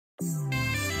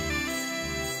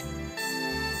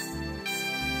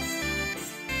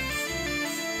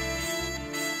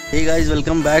Hey guys,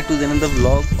 welcome back to the another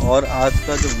vlog. और आज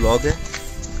का जो व्लॉग है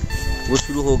वो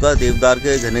शुरू होगा देवदार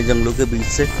के घने जंगलों के बीच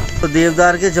से। तो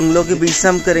देवदार के जंगलों के बीच से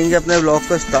हम करेंगे अपने व्लॉग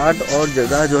का स्टार्ट। और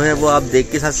जगह जो है वो आप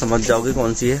देख के साथ समझ जाओगे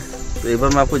कौन सी है। तो एक बार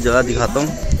मैं आपको जगह दिखाता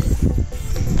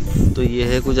हूँ। तो ये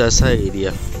है कुछ ऐसा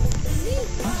एरिया।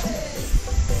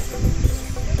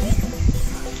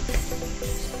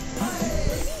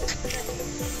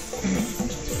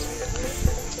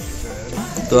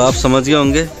 तो आप समझ गए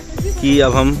होंगे कि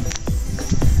अब हम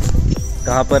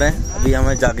कहाँ पर हैं। अभी हम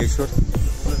हैं जागेश्वर।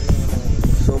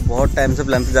 बहुत टाइम से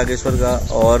प्लान था जागेश्वर का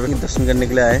और दर्शन करने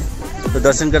के लिए आए। तो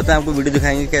दर्शन करते हैं, आपको वीडियो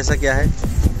दिखाएंगे कैसा क्या है।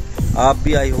 आप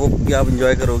भी, आई होप कि आप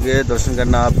एंजॉय करोगे दर्शन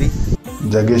करना आप भी।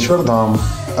 जागेश्वर धाम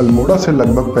अल्मोड़ा से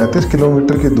लगभग 35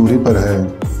 किलोमीटर की दूरी पर है।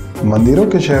 मंदिरों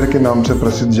के शहर के नाम से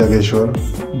प्रसिद्ध जागेश्वर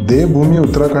देवभूमि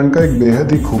उत्तराखंड का एक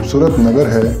बेहद ही खूबसूरत नगर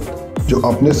है जो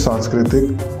अपने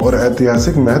सांस्कृतिक और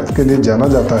ऐतिहासिक महत्व के लिए जाना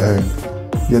जाता है।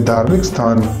 यह धार्मिक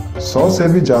स्थान 100 से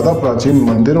भी ज़्यादा प्राचीन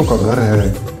मंदिरों का घर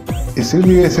है,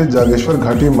 इसीलिए इसे जागेश्वर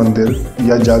घाटी मंदिर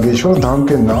या जागेश्वर धाम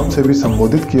के नाम से भी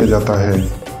संबोधित किया जाता है।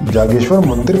 जागेश्वर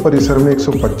मंदिर परिसर में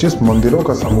 125 मंदिरों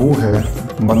का समूह है।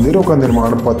 मंदिरों का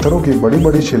निर्माण पत्थरों की बड़ी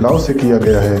बड़ी शिलाओं से किया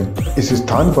गया है। इस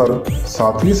स्थान पर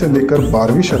 7वीं से लेकर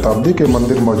 12वीं शताब्दी के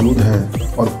मंदिर मौजूद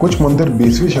हैं और कुछ मंदिर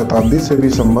 20वीं शताब्दी से भी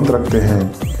संबंध रखते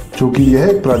हैं। चूँकि यह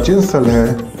एक प्राचीन स्थल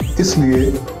है, इसलिए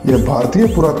यह भारतीय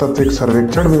पुरातात्विक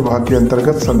सर्वेक्षण विभाग के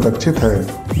अंतर्गत संरक्षित है।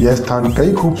 यह स्थान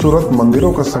कई खूबसूरत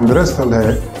मंदिरों का संग्रह स्थल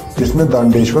है, जिसमें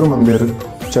दांडेश्वर मंदिर,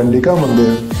 चंडिका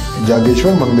मंदिर,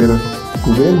 जागेश्वर मंदिर,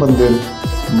 कुबेर मंदिर,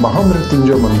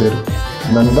 महामृत्युंजय मंदिर,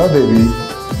 नंदा देवी,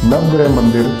 नवग्रह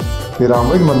मंदिर,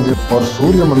 पिरामिड मंदिर और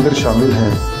सूर्य मंदिर शामिल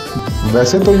हैं।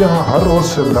 वैसे तो यहाँ हर रोज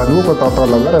श्रद्धालुओं का तांता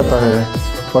लगा रहता है,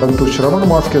 परंतु श्रावण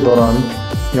मास के दौरान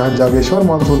यहाँ जागेश्वर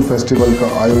मानसून फेस्टिवल का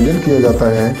आयोजन किया जाता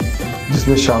है,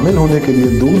 जिसमें शामिल होने के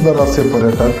लिए दूर दराज से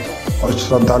पर्यटक और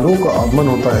श्रद्धालुओं का आगमन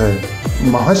होता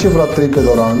है। महाशिवरात्रि के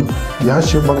दौरान यहाँ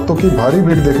शिव भक्तों की भारी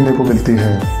भीड़ देखने को मिलती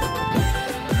है।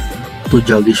 तो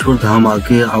जागेश्वर धाम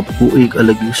आके आपको एक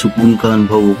अलग ही सुकून का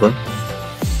अनुभव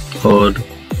होगा। और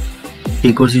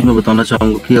एक और चीज़ मैं बताना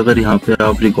चाहूँगा कि अगर यहाँ पे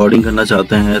आप रिकॉर्डिंग करना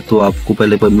चाहते हैं तो आपको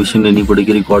पहले परमिशन लेनी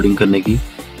पड़ेगी रिकॉर्डिंग करने की,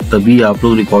 तभी आप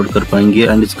लोग रिकॉर्ड कर पाएंगे।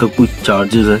 एंड इसका कुछ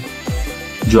चार्जेस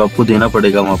है जो आपको देना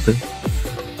पड़ेगा वहाँ पे।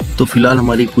 तो फिलहाल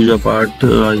हमारी पूजा पाठ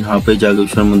यहाँ पे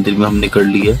जागेश्वर मंदिर में हमने कर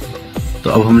ली है। तो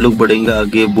अब हम लोग बढ़ेंगे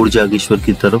आगे बुर्ज जागेश्वर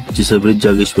की तरफ, जिसे वृद्ध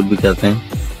जागेश्वर भी कहते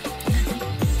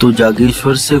हैं। तो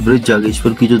जागेश्वर से वृद्ध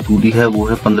जागेश्वर की जो दूरी है वो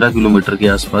है 15 किलोमीटर के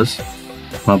आसपास।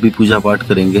 वहाँ भी पूजा पाठ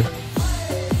करेंगे।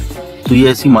 तो ये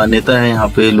ऐसी मान्यता है, यहाँ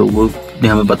पे लोगों ने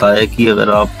हमें बताया कि अगर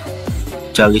आप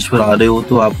जागेश्वर आ रहे हो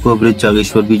तो आपको वृद्ध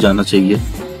जागेश्वर भी जाना चाहिए।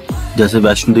 जैसे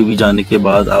वैष्णो देवी जाने के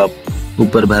बाद आप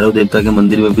ऊपर भैरव देवता के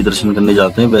मंदिर में भी दर्शन करने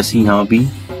जाते हैं, वैसे ही यहाँ भी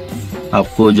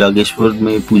आपको जागेश्वर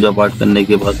में पूजा पाठ करने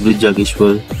के बाद वृद्ध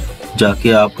जागेश्वर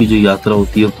जाके आपकी जो यात्रा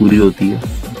होती है पूरी होती है।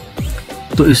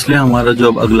 तो इसलिए हमारा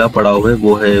जो अब अगला पड़ाव है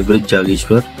वो है वृद्ध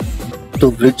जागेश्वर। तो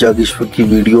वृद्ध जागेश्वर की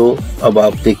वीडियो अब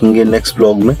आप देखेंगे नेक्स्ट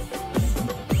ब्लॉग में।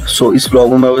 सो इस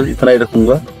ब्लॉग में मैं बस इतना ही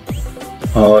रखूँगा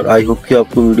और आई होप कि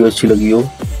आपको वीडियो अच्छी लगी हो।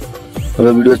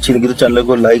 अगर वीडियो अच्छी लगी तो चैनल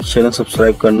को लाइक शेयर और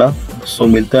सब्सक्राइब करना। सो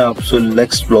मिलते हैं आपसे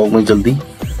नेक्स्ट ब्लॉग में जल्दी।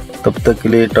 तब तक के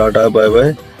लिए टाटा बाय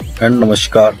बाय एंड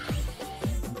नमस्कार।